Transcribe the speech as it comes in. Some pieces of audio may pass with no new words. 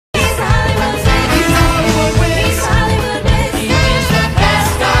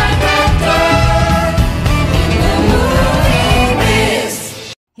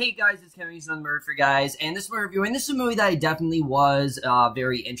Reviewing some Murder guys, and this we're reviewing. This is a movie that I definitely was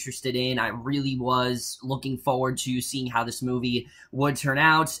very interested in. I really was looking forward to seeing how this movie would turn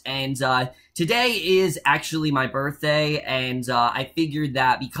out, and today is actually my birthday, and I figured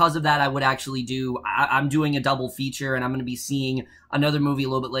that because of that I would actually I'm doing a double feature, and I'm going to be seeing another movie a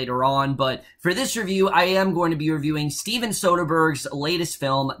little bit later on. But for this review, I am going to be reviewing Steven Soderbergh's latest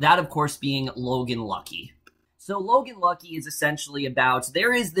film, that of course being Logan Lucky. So Logan Lucky is essentially about,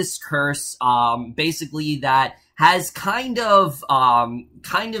 there is this curse, basically that has kind of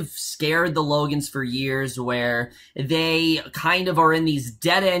scared the Logans for years, where they kind of are in these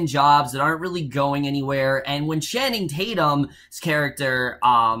dead-end jobs that aren't really going anywhere. And when Channing Tatum's character,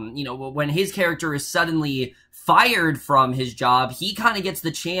 when his character is suddenly fired from his job, he kind of gets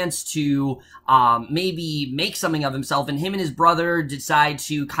the chance to maybe make something of himself, and him and his brother decide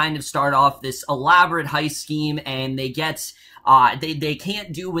to kind of start off this elaborate heist scheme, and they get they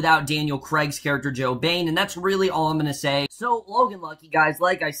can't do without Daniel Craig's character Joe Bane, and that's really all I'm gonna say. So Logan Lucky, guys,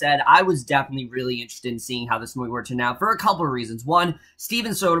 like I said, I was definitely really interested in seeing how this movie would turn out for a couple of reasons. One,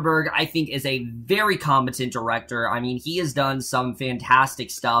 Steven Soderbergh, I think, is a very competent director. I mean, he has done some fantastic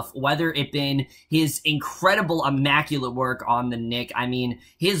stuff, whether it been his incredible, immaculate work on The Knick. I mean,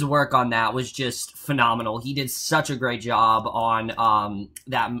 his work on that was just phenomenal. He did such a great job on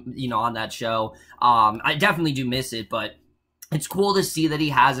that show. I definitely do miss it, but it's cool to see that he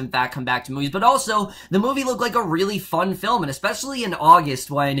has, in fact, come back to movies. But also, the movie looked like a really fun film, and especially in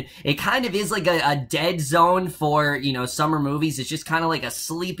August, when it kind of is like a dead zone for, summer movies. It's just kind of like a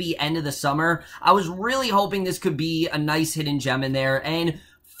sleepy end of the summer. I was really hoping this could be a nice hidden gem in there, and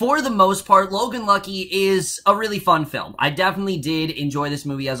for the most part, Logan Lucky is a really fun film. I definitely did enjoy this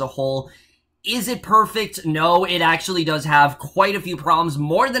movie as a whole. Is it perfect? No, it actually does have quite a few problems,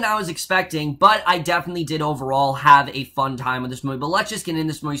 more than I was expecting, but I definitely did overall have a fun time with this movie. But let's just get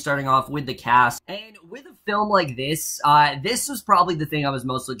into this movie, starting off with the cast. And with a film like this, this was probably the thing I was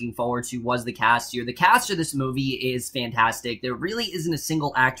most looking forward to, was the cast here. The cast of this movie is fantastic. There really isn't a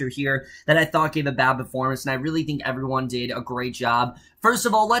single actor here that I thought gave a bad performance, and I really think everyone did a great job. First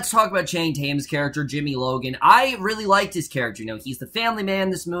of all, let's talk about Channing Tatum's character, Jimmy Logan. I really liked his character. He's the family man in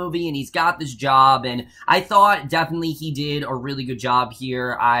this movie, and he's got this job, and I thought definitely he did a really good job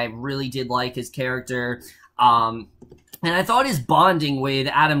here. I really did like his character. And I thought his bonding with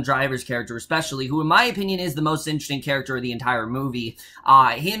Adam Driver's character especially, who in my opinion is the most interesting character of the entire movie,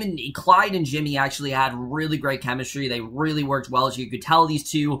 him and Clyde and Jimmy actually had really great chemistry. They really worked well, as you could tell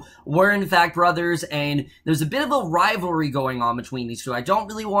these two were in fact brothers, and there's a bit of a rivalry going on between these two. I don't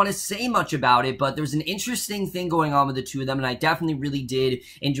really want to say much about it, but there's an interesting thing going on with the two of them, and I definitely really did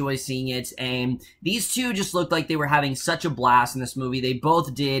enjoy seeing it, and these two just looked like they were having such a blast in this movie. They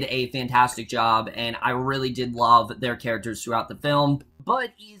both did a fantastic job, and I really did love their characters throughout the film.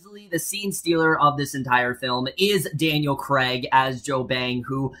 But easily the scene stealer of this entire film is Daniel Craig as Joe Bang,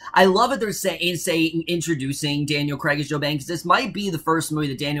 who I love that they're introducing Daniel Craig as Joe Bang, because this might be the first movie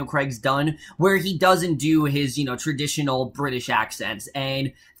that Daniel Craig's done where he doesn't do his, traditional British accents,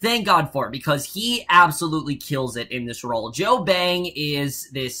 and thank God for it, because he absolutely kills it in this role. Joe Bang is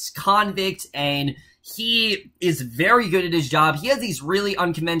this convict, and he is very good at his job. He has these really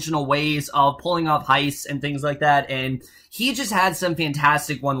unconventional ways of pulling off heists and things like that, and he just had some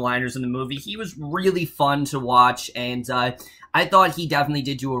fantastic one-liners in the movie. He was really fun to watch, and I thought he definitely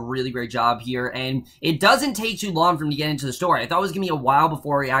did do a really great job here, and it doesn't take too long for him to get into the story. I thought it was going to be a while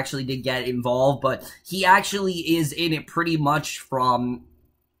before he actually did get involved, but he actually is in it pretty much from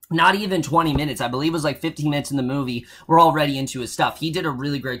not even 20 minutes. I believe it was like 15 minutes in the movie. We're already into his stuff. He did a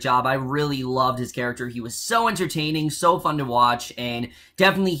really great job. I really loved his character. He was so entertaining, so fun to watch, and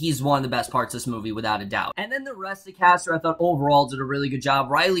definitely he's one of the best parts of this movie, without a doubt. And then the rest of the cast, I thought overall did a really good job.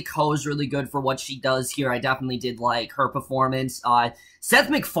 Riley Coe is really good for what she does here. I definitely did like her performance. Seth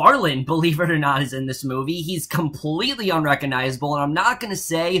MacFarlane, believe it or not, is in this movie. He's completely unrecognizable, and I'm not going to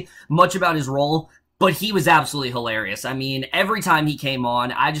say much about his role, but he was absolutely hilarious. I mean, every time he came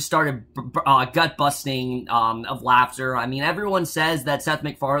on, I just started gut-busting of laughter. I mean, everyone says that Seth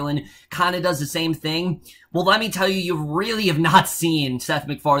MacFarlane kind of does the same thing. Well, let me tell you, you really have not seen Seth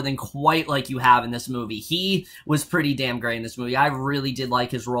MacFarlane quite like you have in this movie. He was pretty damn great in this movie. I really did like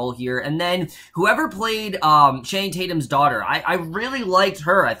his role here. And then, whoever played Channing Tatum's daughter, I really liked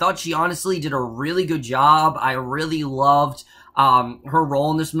her. I thought she honestly did a really good job. I really loved her role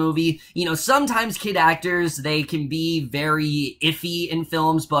in this movie. Sometimes kid actors, they can be very iffy in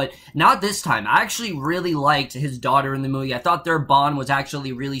films, but not this time. I actually really liked his daughter in the movie. I thought their bond was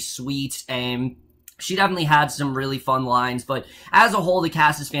actually really sweet, and She definitely had some really fun lines, but as a whole, the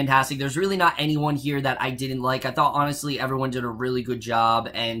cast is fantastic. There's really not anyone here that I didn't like. I thought, honestly, everyone did a really good job,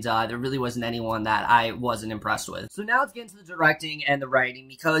 and there really wasn't anyone that I wasn't impressed with. So now let's get into the directing and the writing,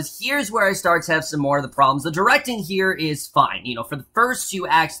 because here's where I start to have some more of the problems. The directing here is fine. You know, for the first 2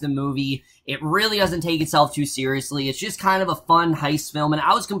 acts of the movie, it really doesn't take itself too seriously. It's just kind of a fun heist film, and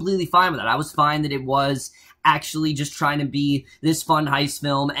I was completely fine with that. I was fine that it was actually just trying to be this fun heist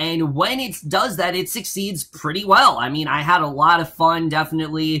film, and when it does that, it succeeds pretty well. I mean, I had a lot of fun,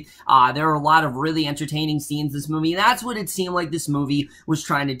 definitely. There were a lot of really entertaining scenes in this movie, and that's what it seemed like this movie was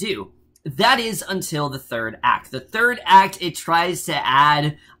trying to do. That is until the 3rd act. The 3rd act, it tries to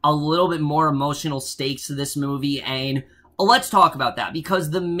add a little bit more emotional stakes to this movie, and let's talk about that, because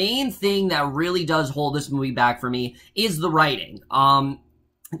the main thing that really does hold this movie back for me is the writing.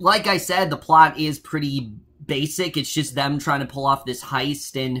 Like I said, the plot is pretty basic. It's just them trying to pull off this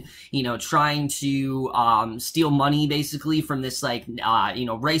heist and, you know, trying to steal money basically from this, like, you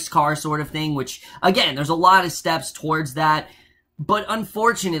know, race car sort of thing, which, again, there's a lot of steps towards that. But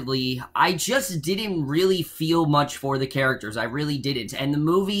unfortunately, I just didn't really feel much for the characters. I really didn't. And the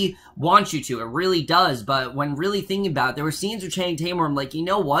movie wants you to. It really does. But when really thinking about it, there were scenes with Channing Tatum where I'm like, you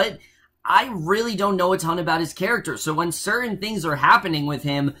know what? I really don't know a ton about his character, so when certain things are happening with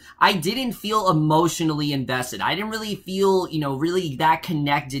him, I didn't feel emotionally invested. I didn't really feel, you know, really that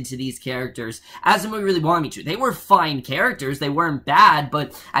connected to these characters as the movie really wanted me to. They were fine characters, they weren't bad,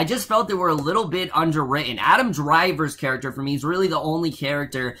 but I just felt they were a little bit underwritten. Adam Driver's character, for me, is really the only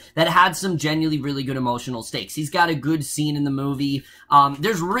character that had some genuinely really good emotional stakes. He's got a good scene in the movie.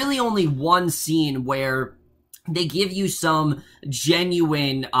 There's really only one scene where they give you some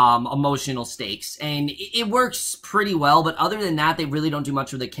genuine emotional stakes, and it works pretty well, but other than that, they really don't do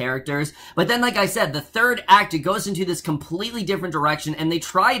much with the characters. But then, like I said, the 3rd act, it goes into this completely different direction, and they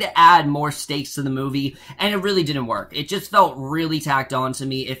try to add more stakes to the movie, and it really didn't work. It just felt really tacked on to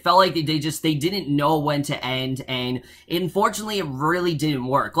me. It felt like they didn't know when to end, and unfortunately, it really didn't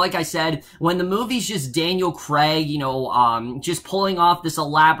work. Like I said, when the movie's just Daniel Craig, you know, just pulling off this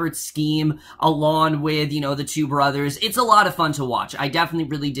elaborate scheme along with, you know, the 2 brothers, it's a lot of fun to watch. I definitely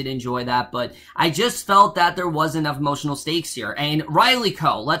really did enjoy that, but I just felt that there wasn't enough emotional stakes here. And Riley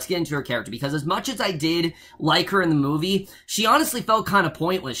Keough, let's get into her character, because as much as I did like her in the movie, she honestly felt kind of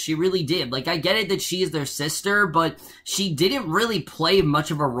pointless. She really did. Like, I get it that she is their sister, but she didn't really play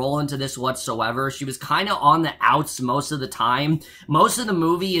much of a role into this whatsoever. She was kind of on the outs most of the time. Most of the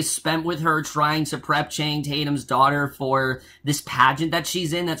movie is spent with her trying to prep Channing Tatum's daughter for this pageant that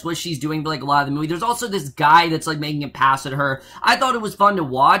she's in. That's what she's doing for, like, a lot of the movie. There's also this guy that's, like, making a pass at her. I thought it was fun to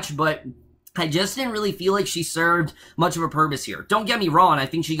watch, but I just didn't really feel like she served much of a purpose here. Don't get me wrong, I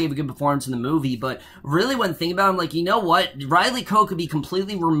think she gave a good performance in the movie, but really when thinking about it, I'm like, you know what? Riley Keough could be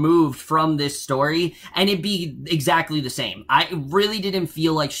completely removed from this story, and it'd be exactly the same. I really didn't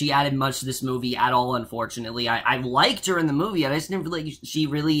feel like she added much to this movie at all, unfortunately. I liked her in the movie, I just didn't feel like she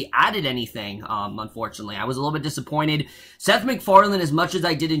really added anything, unfortunately. I was a little bit disappointed. Seth MacFarlane, as much as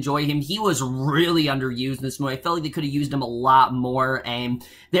I did enjoy him, he was really underused in this movie. I felt like they could have used him a lot more, and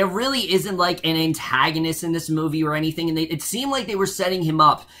there really isn't like an antagonist in this movie or anything, and it seemed like they were setting him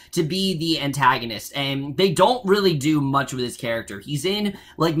up to be the antagonist, and they don't really do much with his character. He's in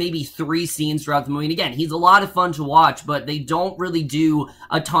like maybe 3 scenes throughout the movie, and again, he's a lot of fun to watch, but they don't really do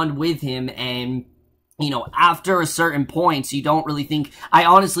a ton with him, and you know, after a certain point, you don't really think... I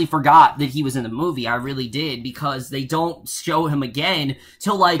honestly forgot that he was in the movie. I really did, because they don't show him again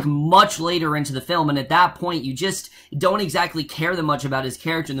till, like, much later into the film, and at that point, you just don't exactly care that much about his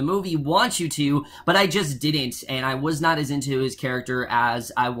character. The movie wants you to, but I just didn't, and I was not as into his character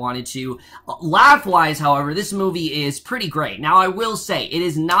as I wanted to. Laugh-wise, however, this movie is pretty great. Now, I will say, it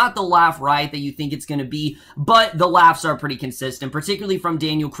is not the laugh riot that you think it's gonna be, but the laughs are pretty consistent, particularly from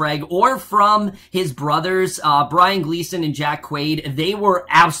Daniel Craig, or from his brothers, Brian Gleason and Jack Quaid. They were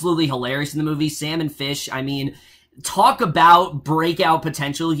absolutely hilarious in the movie. Sam and Fish, I mean, talk about breakout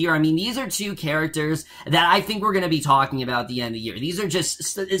potential here. I mean, these are 2 characters that I think we're going to be talking about at the end of the year. These are just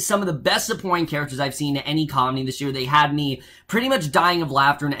some of the best supporting characters I've seen in any comedy this year. They had me pretty much dying of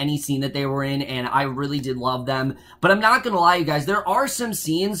laughter in any scene that they were in, and I really did love them. But I'm not going to lie, you guys, there are some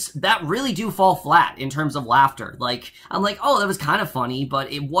scenes that really do fall flat in terms of laughter. Like, I'm like, oh, that was kind of funny,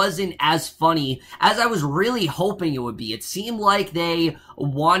 but it wasn't as funny as I was really hoping it would be. It seemed like they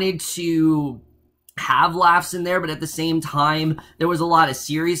wanted to have laughs in there, but at the same time, there was a lot of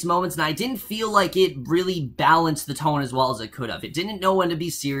serious moments, and I didn't feel like it really balanced the tone as well as it could have. It didn't know when to be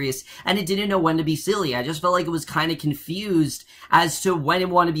serious, and it didn't know when to be silly. I just felt like it was kind of confused as to when it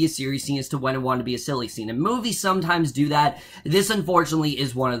wanted to be a serious scene, as to when it wanted to be a silly scene. And movies sometimes do that. This, unfortunately,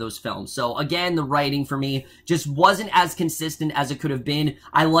 is one of those films. So, again, the writing for me just wasn't as consistent as it could have been.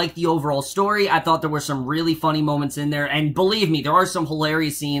 I liked the overall story. I thought there were some really funny moments in there, and believe me, there are some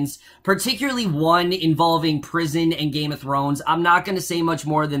hilarious scenes, particularly one involving prison and Game of Thrones. I'm not going to say much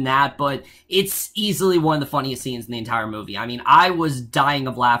more than that, but it's easily one of the funniest scenes in the entire movie. I mean, I was dying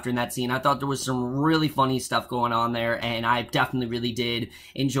of laughter in that scene. I thought there was some really funny stuff going on there, and I definitely really did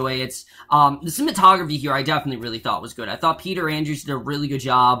enjoy it. The cinematography here, I definitely really thought was good. I thought Peter Andrews did a really good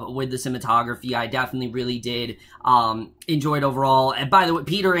job with the cinematography. I definitely really did enjoy it overall. And by the way,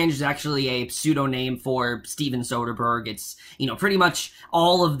 Peter Andrews is actually a pseudonym for Steven Soderbergh. It's, you know, pretty much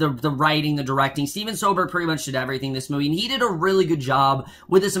all of the writing, the directing. Steven Soderbergh pretty much did everything in this movie, and he did a really good job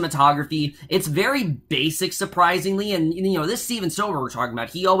with the cinematography. It's very basic, surprisingly, and, you know, this Steven Soderbergh we're talking about,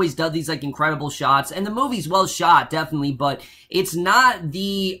 he always does these, like, incredible shots, and the movie's well shot, definitely, but it's not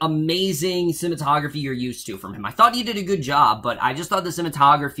the amazing cinematography you're used to from him. I thought he did a good job, but I just thought the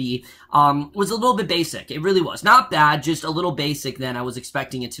cinematography was a little bit basic. It really was. Not bad, just a little basic than I was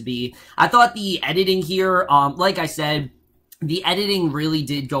expecting it to be. I thought the editing here, like I said, the editing really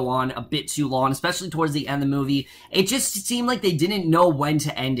did go on a bit too long, especially towards the end of the movie. It just seemed like they didn't know when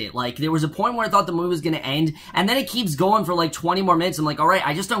to end it. Like, there was a point where I thought the movie was going to end, and then it keeps going for like 20 more minutes. I'm like, all right,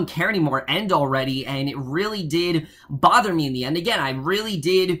 I just don't care anymore. End already. And it really did bother me in the end. Again, I really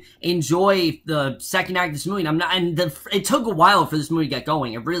did enjoy the second act of this movie. It took a while for this movie to get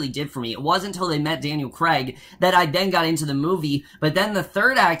going. It really did for me. It wasn't until they met Daniel Craig that I then got into the movie. But then the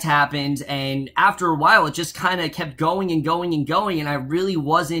third act happened, and after a while, it just kind of kept going and going and going, and I really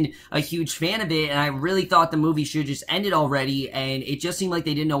wasn't a huge fan of it, and I really thought the movie should just end it already, and it just seemed like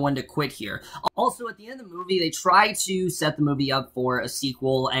they didn't know when to quit here. Also, at the end of the movie, they tried to set the movie up for a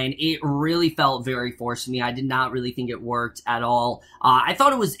sequel, and it really felt very forced to me. I did not really think it worked at all. I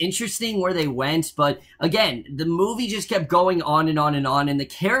thought it was interesting where they went, but again, the movie just kept going on and on and on, and the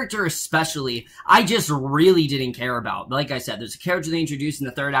character especially, I just really didn't care about. Like I said, there's a character they introduced in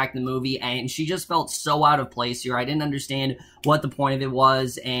the third act of the movie, and she just felt so out of place here. I didn't understand what the point of it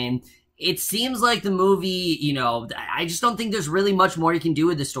was, and it seems like the movie, you know, I just don't think there's really much more you can do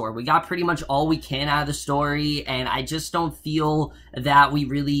with the story. We got pretty much all we can out of the story, and I just don't feel that we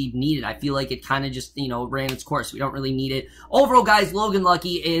really need it. I feel like it kind of just, you know, ran its course. We don't really need it. Overall, guys, Logan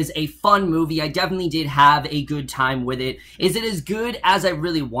Lucky is a fun movie. I definitely did have a good time with it. Is it as good as I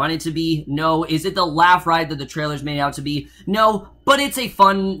really want it to be? No. Is it the laugh ride that the trailers made out to be? No. But it's a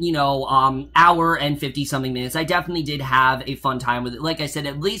fun, you know, hour and 50-something minutes. I definitely did have a fun time with it. Like I said,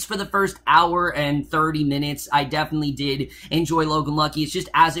 at least for the first hour and 30 minutes, I definitely did enjoy Logan Lucky. It's just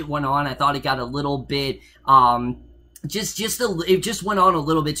as it went on, I thought it got a little bit, it just went on a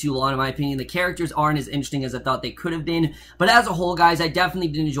little bit too long, in my opinion. The characters aren't as interesting as I thought they could have been. But as a whole, guys, I definitely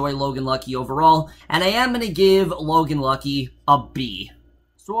did enjoy Logan Lucky overall. And I am going to give Logan Lucky a B.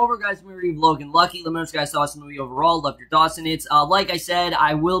 So overall, guys, we reviewed Logan Lucky. Let me know what you guys thought of the movie overall. Loved your thoughts in it. Like I said,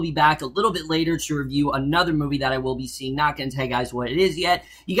 I will be back a little bit later to review another movie that I will be seeing. Not going to tell you guys what it is yet.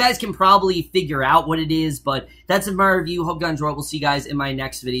 You guys can probably figure out what it is, but that's it for my review. Hope you guys enjoyed. We'll see you guys in my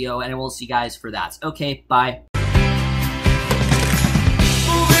next video, and we'll see you guys for that. Okay, bye.